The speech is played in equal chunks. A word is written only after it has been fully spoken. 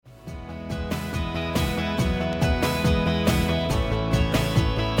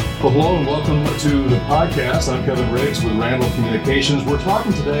Well, hello and welcome to the podcast. I'm Kevin Riggs with Randall Communications. We're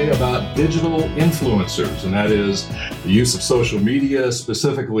talking today about digital influencers, and that is the use of social media,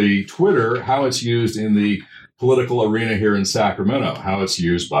 specifically Twitter, how it's used in the political arena here in Sacramento, how it's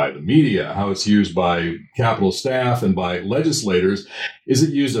used by the media, how it's used by Capitol staff and by legislators. Is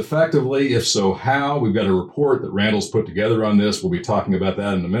it used effectively? If so, how? We've got a report that Randall's put together on this. We'll be talking about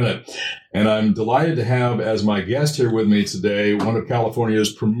that in a minute. And I'm delighted to have as my guest here with me today one of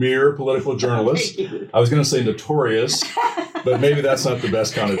California's premier political journalists. I was going to say notorious, but maybe that's not the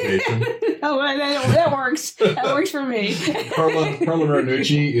best connotation. Oh, that works. That works for me. Carla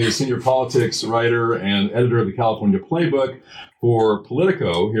Marinucci is senior politics writer and editor of the California Playbook for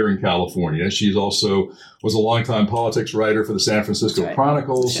Politico here in California. She's also was a longtime politics writer for the San Francisco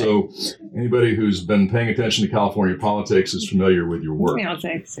Chronicle. So anybody who's been paying attention to California politics is familiar with your work. Yeah,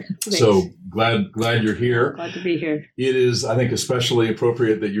 thanks. So glad you're here. Glad to be here. It is, I think, especially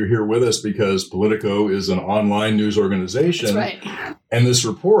appropriate that you're here with us because Politico is an online news organization. That's right. And this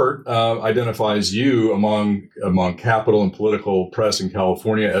report identifies you among Capitol and political press in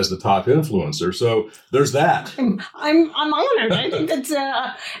California as the top influencer. So there's that. I'm honored. I think that's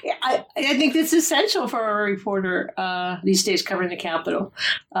I think that's essential for a reporter these days covering the Capitol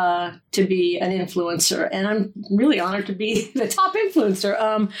to be an influencer, and I'm really honored to be the top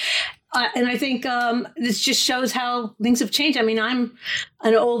influencer. And I think this just shows how things have changed. I mean, I'm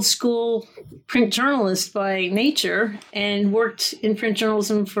an old school print journalist by nature and worked in print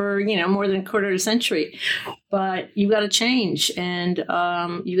journalism for, more than a quarter of a century. But you got to change and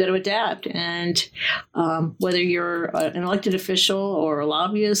you got to adapt. And whether you're an elected official or a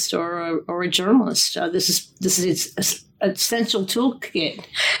lobbyist or a journalist, this is essential toolkit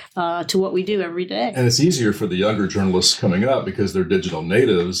to what we do every day. And it's easier for the younger journalists coming up because they're digital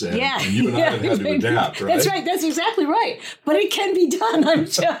natives and you and I have had to adapt, right? That's right. That's exactly right. But it can be done, I'm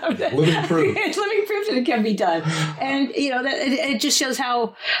sure. Living proof. It's living proof that it can be done. And, it just shows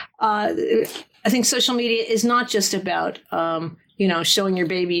how I think social media is not just about showing your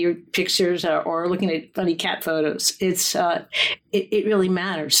baby your pictures or looking at funny cat photos. It's it really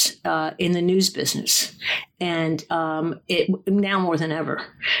matters in the news business, and it now more than ever.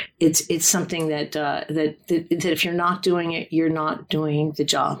 It's something that if you're not doing it, you're not doing the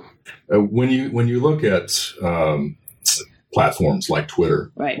job. When you look at platforms like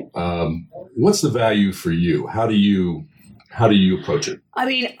Twitter, right? What's the value for you? How do you approach it? I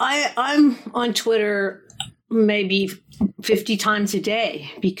mean, I'm on Twitter maybe 50 times a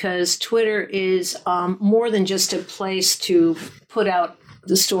day because Twitter is more than just a place to put out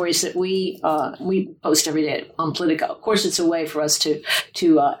the stories that we post every day on Politico. Of course, it's a way for us to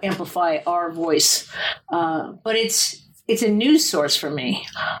amplify our voice, but it's a news source for me.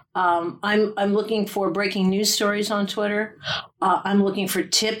 I'm looking for breaking news stories on Twitter. I'm looking for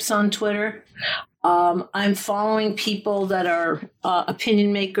tips on Twitter. I'm following people that are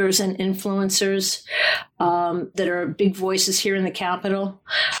opinion makers and influencers that are big voices here in the Capitol.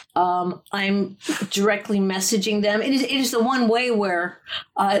 I'm directly messaging them. It is the one way where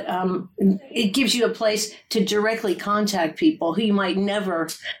it gives you a place to directly contact people who you might never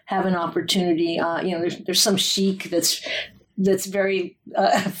have an opportunity. There's some sheik that's very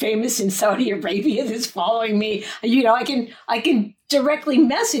famous in Saudi Arabia that's following me. I can directly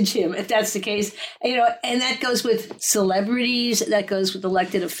message him if that's the case. And that goes with celebrities, that goes with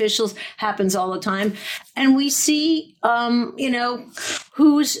elected officials, happens all the time. And we see,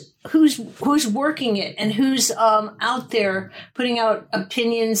 who's working it and who's out there putting out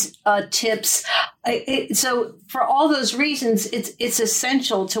opinions, tips. So for all those reasons, it's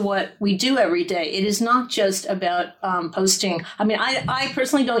essential to what we do every day. It is not just about posting. I mean, I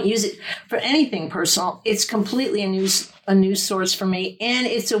personally don't use it for anything personal. It's completely a news source for me, and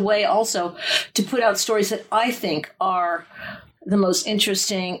it's a way also to put out stories that I think are the most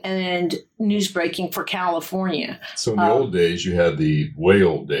interesting and news-breaking for California. So in the old days, you had the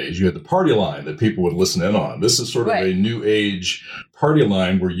party line that people would listen in on. This is sort of a new age party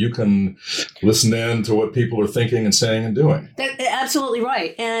line where you can listen in to what people are thinking and saying and doing. That's absolutely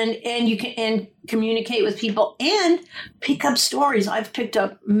right. And you can communicate with people and pick up stories. I've picked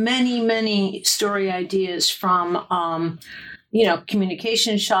up many story ideas from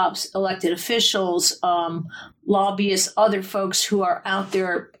communication shops, elected officials, lobbyists, other folks who are out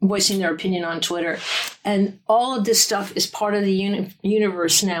there voicing their opinion on Twitter. And all of this stuff is part of the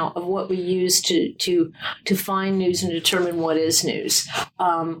universe now of what we use to find news and determine what is news.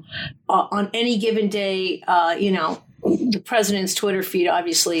 On any given day, the president's Twitter feed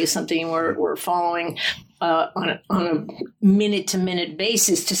obviously is something we're following on a minute-to-minute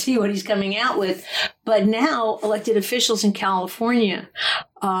basis to see what he's coming out with. But now elected officials in California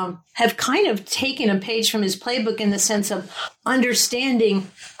have kind of taken a page from his playbook in the sense of understanding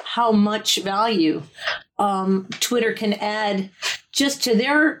how much value Twitter can add just to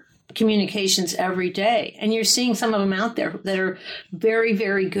their communications every day. And you're seeing some of them out there that are very,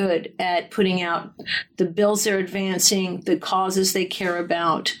 very good at putting out the bills they're advancing, the causes they care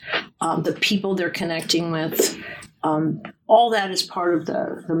about, the people they're connecting with. All that is part of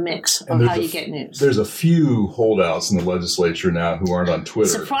the mix of how you get news. There's a few holdouts in the legislature now who aren't on Twitter.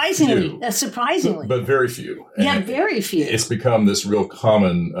 Surprisingly. But very few. And very few. It's become this real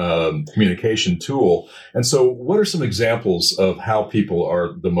common communication tool. And so what are some examples of how people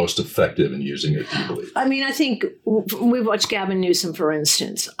are the most effective in using it, do you believe? I mean, I think we've watched Gavin Newsom, for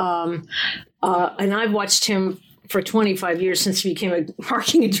instance. And I've watched him for 25 years since he became a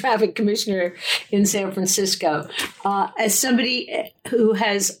parking and traffic commissioner in San Francisco. As somebody who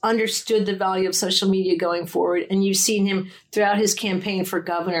has understood the value of social media going forward, and you've seen him throughout his campaign for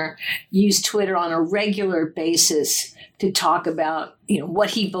governor use Twitter on a regular basis to talk about, what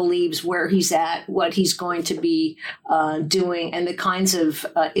he believes, where he's at, what he's going to be doing, and the kinds of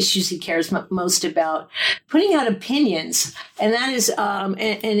issues he cares most about. Putting out opinions, and that is,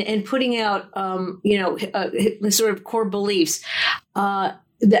 and putting out, sort of core beliefs. That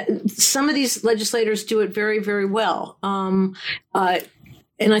some of these legislators do it very, very well.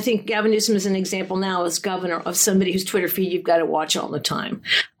 And I think Gavin Newsom is an example now as governor of somebody whose Twitter feed you've got to watch all the time.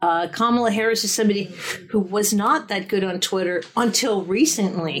 Kamala Harris is somebody who was not that good on Twitter until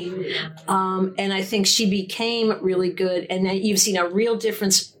recently. And I think she became really good. And then you've seen a real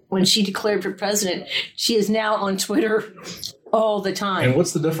difference when she declared for president. She is now on Twitter all the time. And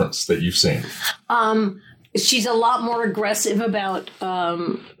what's the difference that you've seen? She's a lot more aggressive about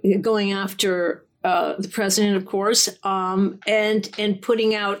going after the president, of course, and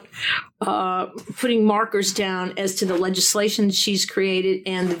putting markers down as to the legislation that she's created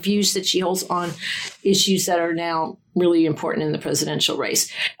and the views that she holds on issues that are now really important in the presidential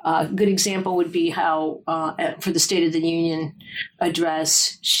race. A good example would be how, for the State of the Union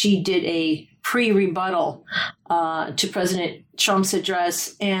address, she did a pre-rebuttal to President Trump's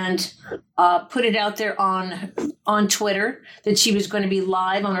address and put it out there on Twitter that she was going to be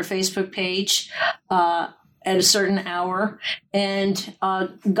live on her Facebook page at a certain hour, and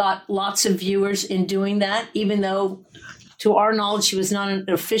got lots of viewers in doing that, even though, to our knowledge, she was not an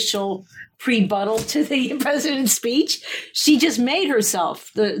official rebuttal to the president's speech. She just made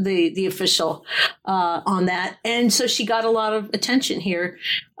herself the official on that. And so she got a lot of attention here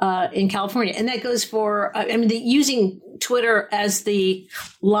in California. And that goes for, using Twitter as the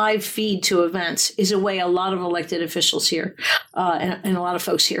live feed to events is a way a lot of elected officials here and a lot of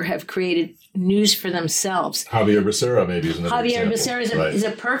folks here have created news for themselves. Javier Becerra maybe is another example. Javier Becerra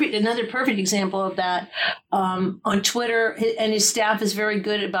is another perfect example of that. On Twitter, and his staff is very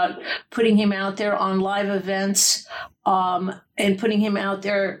good about putting him out there on live events and putting him out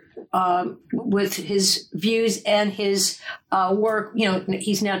there with his views and his work.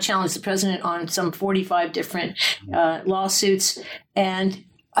 He's now challenged the president on some 45 different lawsuits, and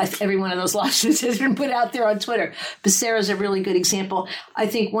every one of those lawsuits has been put out there on Twitter. Becerra is a really good example. I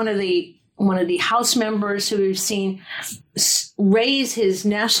think one of the House members who we've seen raise his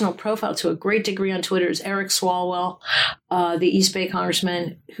national profile to a great degree on Twitter is Eric Swalwell, the East Bay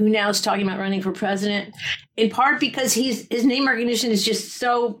congressman, who now is talking about running for president, in part because his name recognition is just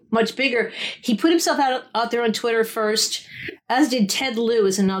so much bigger. He put himself out there on Twitter first, as did Ted Lieu,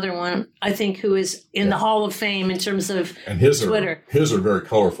 is another one, I think, who is in the Hall of Fame in terms of Twitter. His are very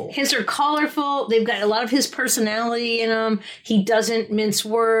colorful. His are colorful. They've got a lot of his personality in them. He doesn't mince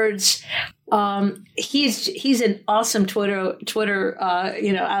words. He's an awesome Twitter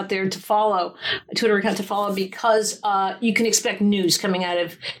out there to follow, Twitter account to follow, because you can expect news coming out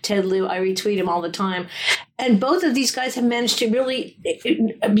of Ted Lieu. I retweet him all the time. And both of these guys have managed to really,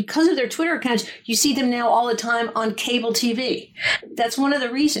 because of their Twitter accounts, you see them now all the time on cable TV. That's one of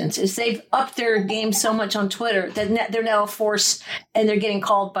the reasons, is they've upped their game so much on Twitter that they're now a force, and they're getting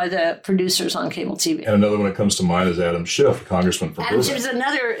called by the producers on cable TV. And another one that comes to mind is Adam Schiff, congressman from Burbank. Adam Schiff is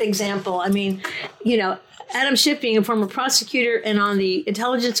another example. Adam Schiff, being a former prosecutor and on the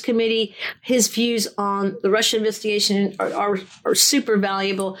Intelligence Committee, his views on the Russia investigation are super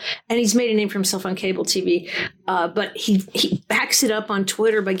valuable, and he's made a name for himself on cable TV. But he backs it up on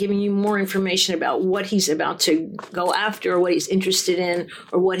Twitter by giving you more information about what he's about to go after, or what he's interested in,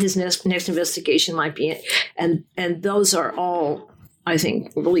 or what his next investigation might be. And those are all, I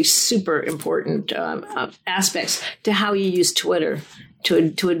think, really super important aspects to how you use Twitter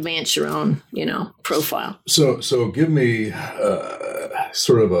to advance your own, profile. So give me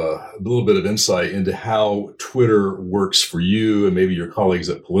sort of a little bit of insight into how Twitter works for you and maybe your colleagues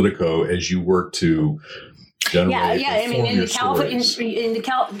at Politico as you work to generate. I mean, in the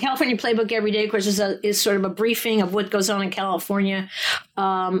California Playbook every day, of course, is sort of a briefing of what goes on in California.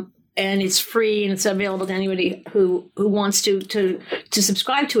 And it's free and it's available to anybody who wants to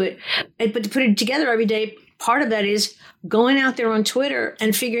subscribe to it. But to put it together every day, part of that is going out there on Twitter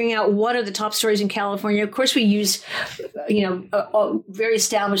and figuring out what are the top stories in California. Of course, we use, very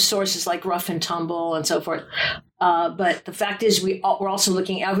established sources like Rough and Tumble and so forth. But the fact is, we're also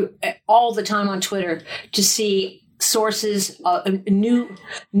looking all the time on Twitter to see sources, new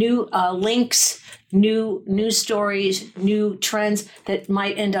links, new news stories, new trends that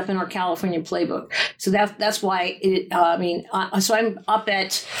might end up in our California Playbook. So that's why so I'm up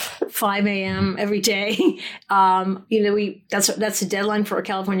at 5 a.m. every day. That's the deadline for our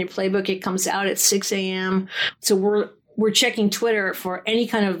California Playbook. It comes out at 6 a.m. So we're checking Twitter for any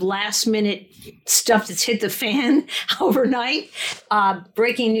kind of last minute stuff that's hit the fan overnight,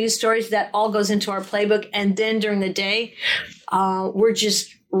 breaking news stories. That all goes into our playbook. And then during the day, we're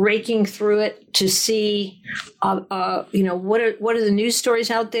just raking through it to see, what are the news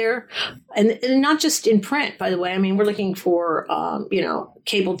stories out there, and not just in print. By the way, I mean we're looking for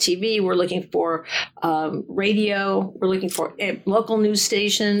cable TV, we're looking for radio, we're looking for local news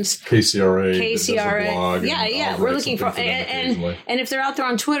stations, KCRA, blog, we're looking for and if they're out there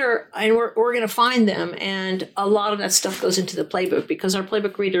on Twitter, and we're going to find them, and a lot of that stuff goes into the playbook because our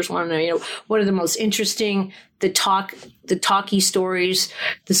playbook readers want to know, what are the most interesting, the talky stories,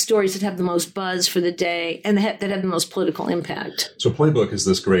 the stories that have the most buzz for the day, and that have the most political impact. So Playbook is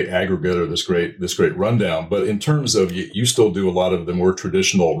this great aggregator, this great rundown. But in terms of you still do a lot of the more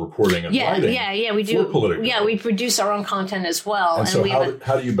traditional reporting and writing. Yeah, we do. Political. Yeah, we produce our own content as well. And so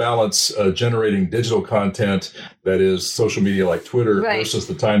how do you balance generating digital content that is social media like Twitter versus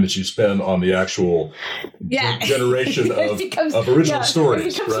the time that you spend on the actual generation of original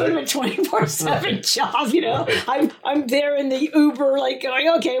stories? It becomes sort of a 24/7 job. Right. I'm there in the Uber, like going,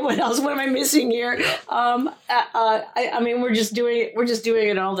 okay, what else? What am I missing here? We're just doing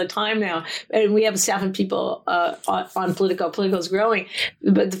it all the time now, and we have a staff of people on Politico. Politico's growing,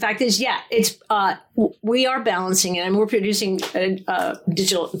 but the fact is, it's we are balancing it, and we're producing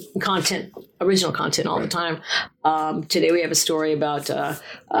digital content, original content all the time. Today we have a story about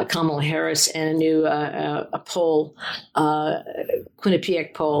Kamala Harris and a new poll,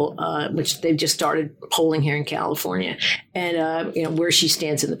 Quinnipiac poll, which they've just started polling here in California, and where she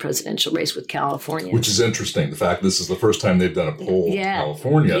stands in the presidential race with California. Which is interesting. The fact this is the first time they've done a poll in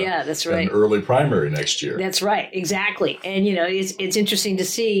California. Yeah, that's right. An early primary next year. That's right. Exactly. And, it's interesting to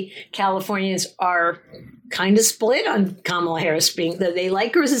see Californians are kind of split on Kamala Harris being that they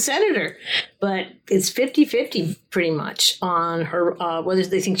like her as a senator, but it's 50-50 pretty much on her, whether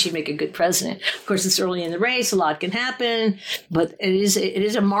they think she'd make a good president. Of course, it's early in the race. A lot can happen, but it is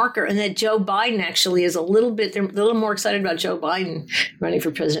a marker. And that Joe Biden actually is they're a little more excited about Joe Biden running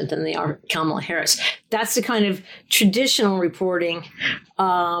for president than they are Kamala Harris. That's the kind of traditional reporting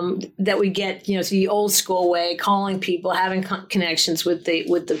that we get, the old school way, calling people, having connections with the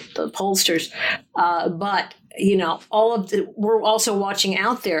pollsters. But we're also watching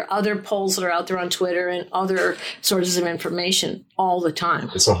out there, other polls that are out there on Twitter and other sources of information all the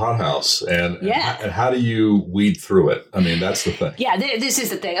time. It's a hothouse. And how do you weed through it? I mean, that's the thing. Yeah, this is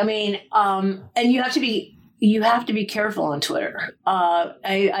the thing. I mean, and you have to be careful on Twitter.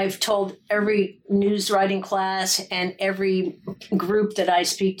 I've told every news writing class and every group that I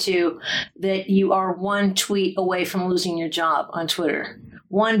speak to that you are one tweet away from losing your job on Twitter.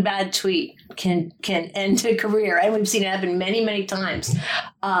 One bad tweet can end a career, and we've seen it happen many, many times.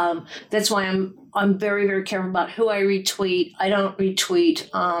 That's why I'm very, very careful about who I retweet. I don't retweet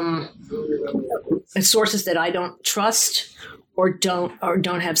sources that I don't trust or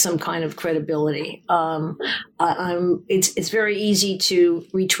don't have some kind of credibility. It's very easy to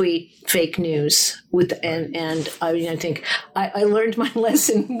retweet fake news I think I learned my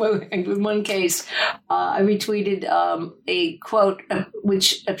lesson with one case. I retweeted a quote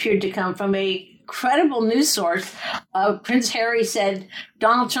which appeared to come from a credible news source. Prince Harry said,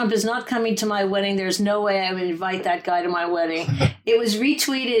 "Donald Trump is not coming to my wedding. There's no way I would invite that guy to my wedding." It was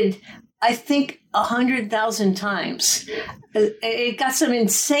retweeted, I think, 100,000 times. It got some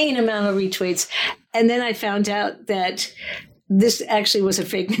insane amount of retweets. And then I found out that this actually was a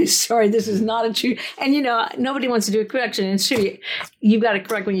fake news story. This is not a true. And, nobody wants to do a correction. And it's true. You've got to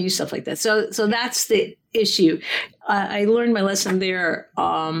correct when you use stuff like that. So that's the issue. I learned my lesson there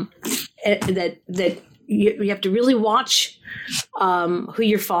that you have to really watch who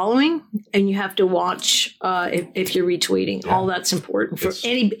you're following, and you have to watch if you're retweeting. Yeah. All that's important for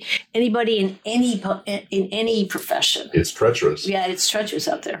anybody in any profession. It's treacherous. Yeah, it's treacherous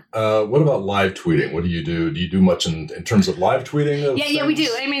out there. What about live tweeting? What do you do? Do you do much in terms of live tweeting? Yeah, we do.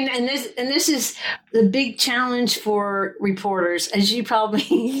 I mean, and this is the big challenge for reporters, as you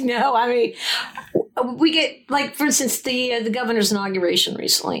probably know. I mean, we get, like, for instance, the governor's inauguration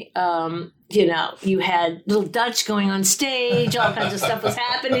recently. You had little Dutch going on stage, all kinds of stuff was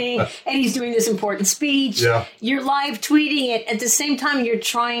happening, and he's doing this important speech. Yeah. You're live tweeting it. At the same time, you're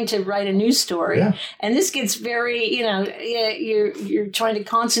trying to write a news story. Yeah. And this gets very, you're trying to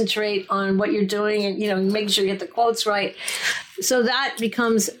concentrate on what you're doing and, make sure you get the quotes right. So that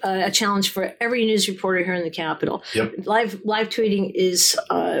becomes a challenge for every news reporter here in the Capitol. Yep. Live tweeting is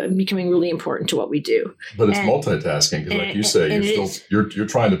becoming really important to what we do. But it's multitasking, because, like you say, you're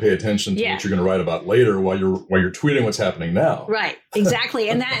trying to pay attention to what you're going to write about later while you're tweeting what's happening now. Right. Exactly.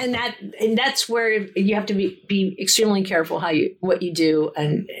 and that's where you have to be extremely careful what you do,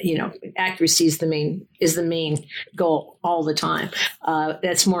 and accuracy is the main goal all the time.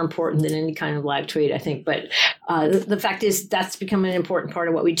 That's more important than any kind of live tweet, I think. But the fact is that's become an important part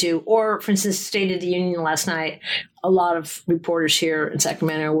of what we do. Or, for instance, State of the Union last night, a lot of reporters here in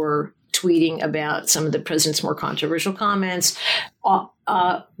Sacramento were tweeting about some of the president's more controversial comments.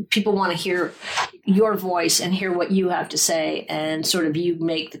 People want to hear your voice and hear what you have to say, and sort of you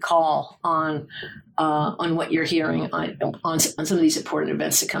make the call on what you're hearing on some of these important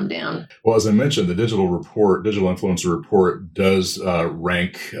events that come down. Well, as I mentioned, the digital influencer report does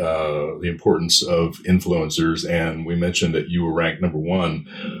rank the importance of influencers, and we mentioned that you were ranked number one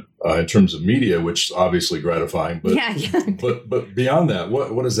in terms of media, which is obviously gratifying. But but beyond that,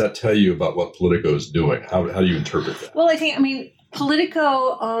 what does that tell you about what Politico is doing? How do you interpret that? Well,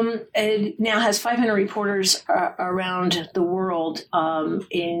 Politico now has 500 reporters around the world,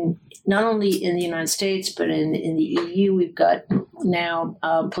 in not only in the United States, but in the EU. We've got now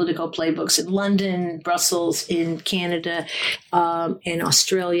Politico playbooks in London, Brussels, in Canada, in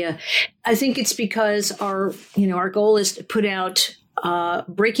Australia. I think it's because our goal is to put out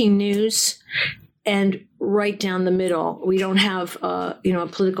breaking news and right down the middle. We don't have a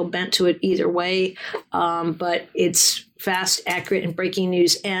political bent to it either way, but it's fast, accurate, and breaking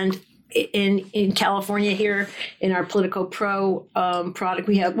news. And in California here, in our Politico Pro product,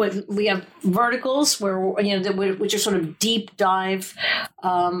 we have verticals which are sort of deep dive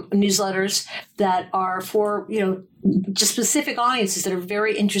newsletters that are for just specific audiences that are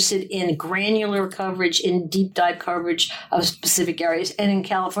very interested in granular coverage, in deep dive coverage of specific areas. And in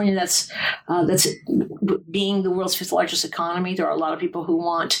California, that's being the world's fifth largest economy. There are a lot of people who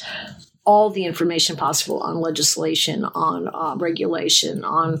want all the information possible on legislation, on regulation,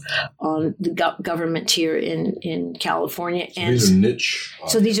 on the government here in California. And these are niche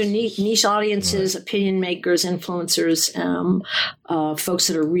audiences. So these are niche audiences, right. Opinion makers, influencers, folks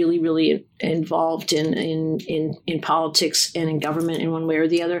that are really, really involved in politics and in government in one way or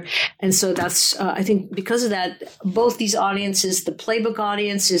the other. And so that's, I think because of that, both these audiences, the Playbook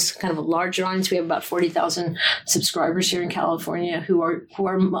audience is kind of a larger audience. We have about 40,000 subscribers here in California who are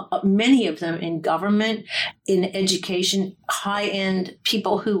many of them in government, in education, high-end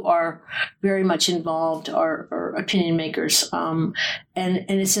people who are very much involved, are opinion makers. And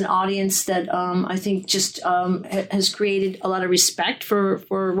it's an audience that I think just has created a lot of respect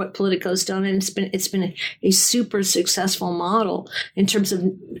for what Politico's done, and it's been a super successful model in terms of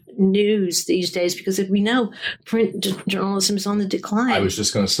news these days, because if we know print journalism is on the decline. I was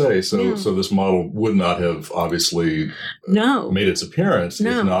just going to say, so this model would not have obviously made its appearance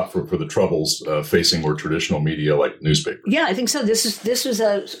if not for the troubles facing more traditional media like newspapers. Yeah, I think so. This was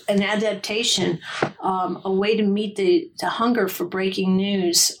an adaptation, a way to meet the hunger for breaking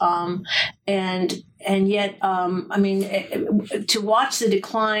news, and yet, to watch the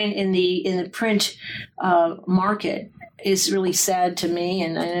decline in the print market is really sad to me,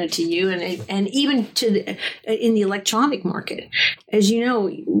 and I know to you, and even in the electronic market. As you know,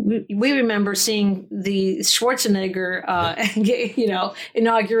 we remember seeing the Schwarzenegger,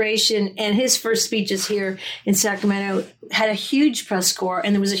 inauguration, and his first speeches here in Sacramento had a huge press score,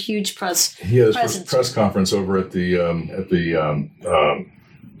 and there was a huge press. He had his first press conference over at the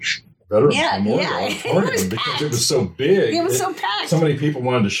Veterans Memorial Auditorium, because it was so big. It was so packed. So many people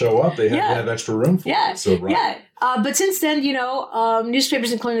wanted to show up. They had to have extra room for it. So, right. Yeah. But since then,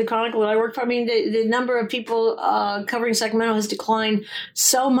 newspapers, including the Chronicle that I work for, I mean, the number of people covering Sacramento has declined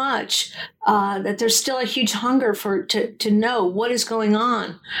so much that there's still a huge hunger to know what is going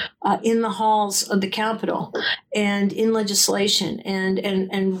on in the halls of the Capitol and in legislation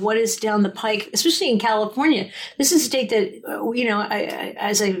and what is down the pike, especially in California. This is a state that,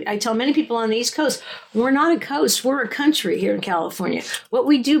 as I tell many people on the East Coast, we're not a coast, we're a country here in California. What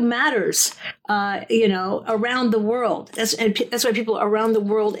we do matters, around the world. That's why people around the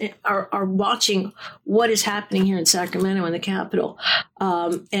world are watching what is happening here in Sacramento in the Capitol,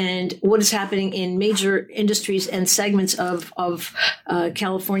 and what is happening in major industries and segments of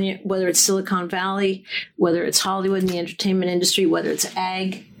California, whether it's Silicon Valley, whether it's Hollywood in the entertainment industry, whether it's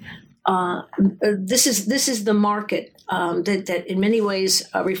ag. This is the market that in many ways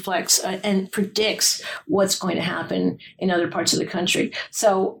reflects and predicts what's going to happen in other parts of the country.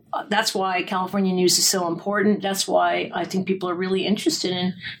 So that's why California news is so important. That's why I think people are really interested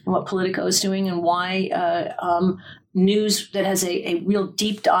in what Politico is doing and why news that has a real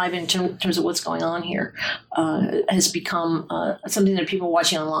deep dive in terms of what's going on here has become something that people are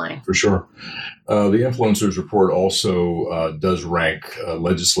watching online. For sure. The Influencers Report also does rank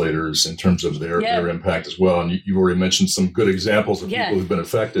legislators in terms of their impact as well. And you've already mentioned some good examples of people who've been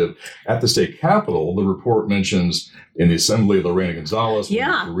effective. At the state capitol, the report mentions in the Assembly, Lorena Gonzalez,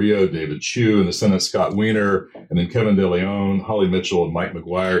 Carrillo, David Chu, in the Senate, Scott Wiener, and then Kevin De Leon, Holly Mitchell, and Mike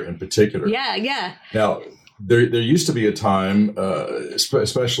McGuire in particular. Now, there used to be a time,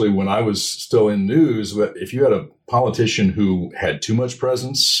 especially when I was still in news, that if you had a politician who had too much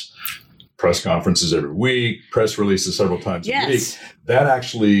presence, press conferences every week, press releases several times a week, that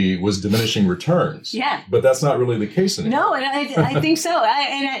actually was diminishing returns. Yeah. But that's not really the case anymore. No, and I think so.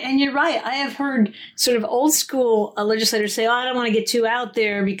 And you're right. I have heard sort of old school legislators say, I don't want to get too out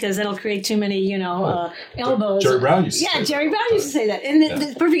there because that'll create too many, elbows. Jerry Brown used to say that. Jerry Brown used to say that. And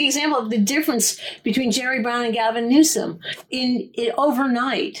the perfect example of the difference between Jerry Brown and Gavin Newsom in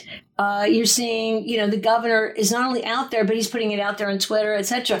overnight. You're seeing, the governor is not only out there, but he's putting it out there on Twitter,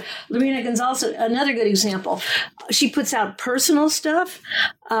 etc. Lorena Gonzalez, another good example. She puts out personal stuff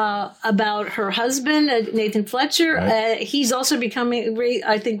about her husband, Nathan Fletcher. Right. He's also becoming,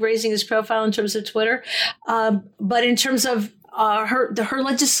 I think, raising his profile in terms of Twitter. But in terms of her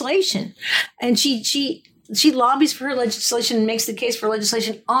legislation, and she lobbies for her legislation and makes the case for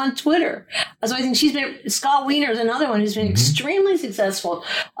legislation on Twitter. So I think Scott Wiener is another one who's been extremely successful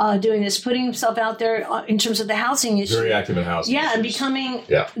doing this, putting himself out there in terms of the housing issue. Very active in housing. Yeah, and becoming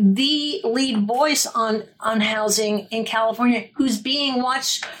the lead voice on housing in California, who's being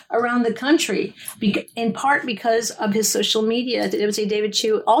watched around the country, in part because of his social media. I would say David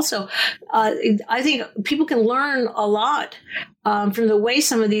Chu also. I think people can learn a lot from the way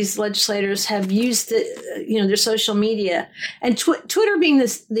some of these legislators have used their social media, and Twitter being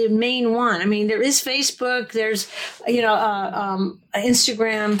the main one. I mean, there is Facebook, there's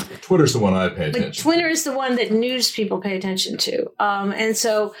Instagram. Twitter's the one I pay attention to. Twitter is the one that news people pay attention to, and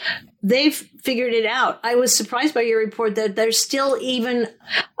so they've figured it out. I was surprised by your report that there's still even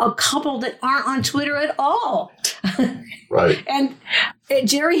a couple that aren't on Twitter at all. Right. And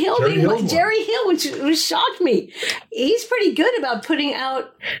Jerry Hill, which shocked me. He's pretty good about putting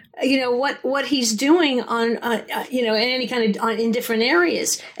out, what he's doing on, in any kind of in different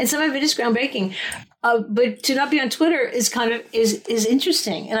areas, and some of it is groundbreaking. But to not be on Twitter is kind of is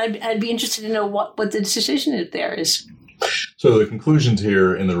interesting, and I'd be interested to know what the decision there is. So the conclusions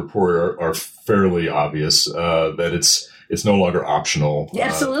here in the report are fairly obvious, that it's no longer optional.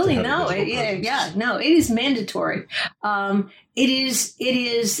 Absolutely, no. It is mandatory. It is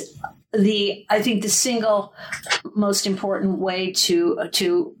I think the single most important way to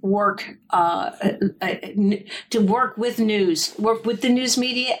work with news, work with the news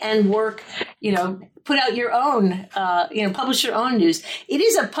media, and work, put out your own, publish your own news. It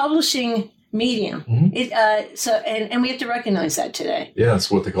is a publishing medium. Mm-hmm. And we have to recognize that today. Yeah, it's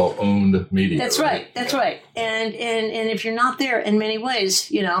what they call owned media. That's right. That's right. And if you're not there in many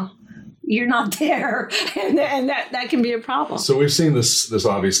ways, you're not there, and that can be a problem. So we've seen this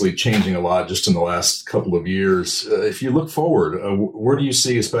obviously changing a lot just in the last couple of years. If you look forward, where do you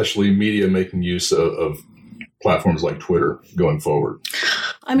see especially media making use of platforms like Twitter going forward?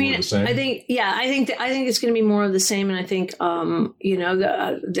 I mean, I think it's going to be more of the same, and I think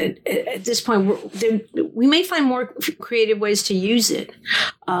that at this point we may find more creative ways to use it.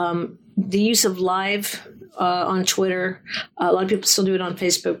 The use of live on Twitter. A lot of people still do it on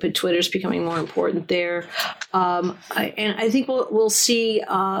Facebook, but Twitter is becoming more important there. And I think we'll see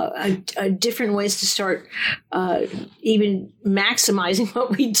different ways to start even maximizing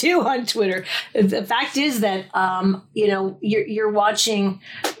what we do on Twitter. The fact is that you're watching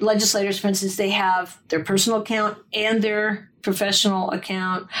legislators, for instance, they have their personal account and their professional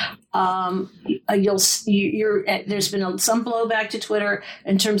account. There's been some blowback to Twitter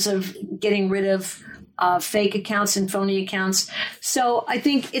in terms of getting rid of fake accounts and phony accounts. So I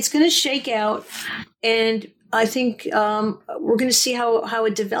think it's going to shake out, and I think we're going to see how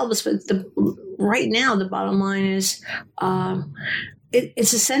it develops. But right now, the bottom line is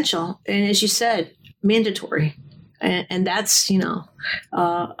it's essential, and as you said, mandatory. And that's,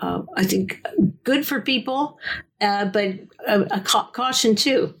 I think good for people, but a caution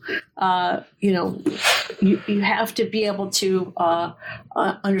too. You have to be able to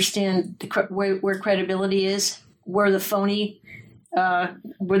understand where credibility is, where the phony,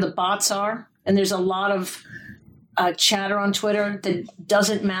 where the bots are. And there's a lot of chatter on Twitter that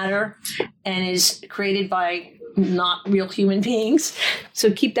doesn't matter and is created by not real human beings.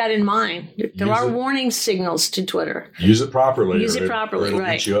 So keep that in mind. There are warning signals to Twitter. Use it properly. Use it properly, it'll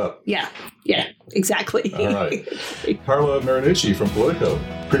right. beat you up. Yeah, exactly. All right. Carla Marinucci from Politico.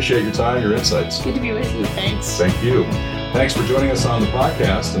 Appreciate your time, your insights. Good to be with you. Thanks. Thank you. Thanks for joining us on the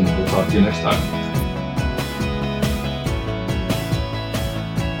podcast, and we'll talk to you next time.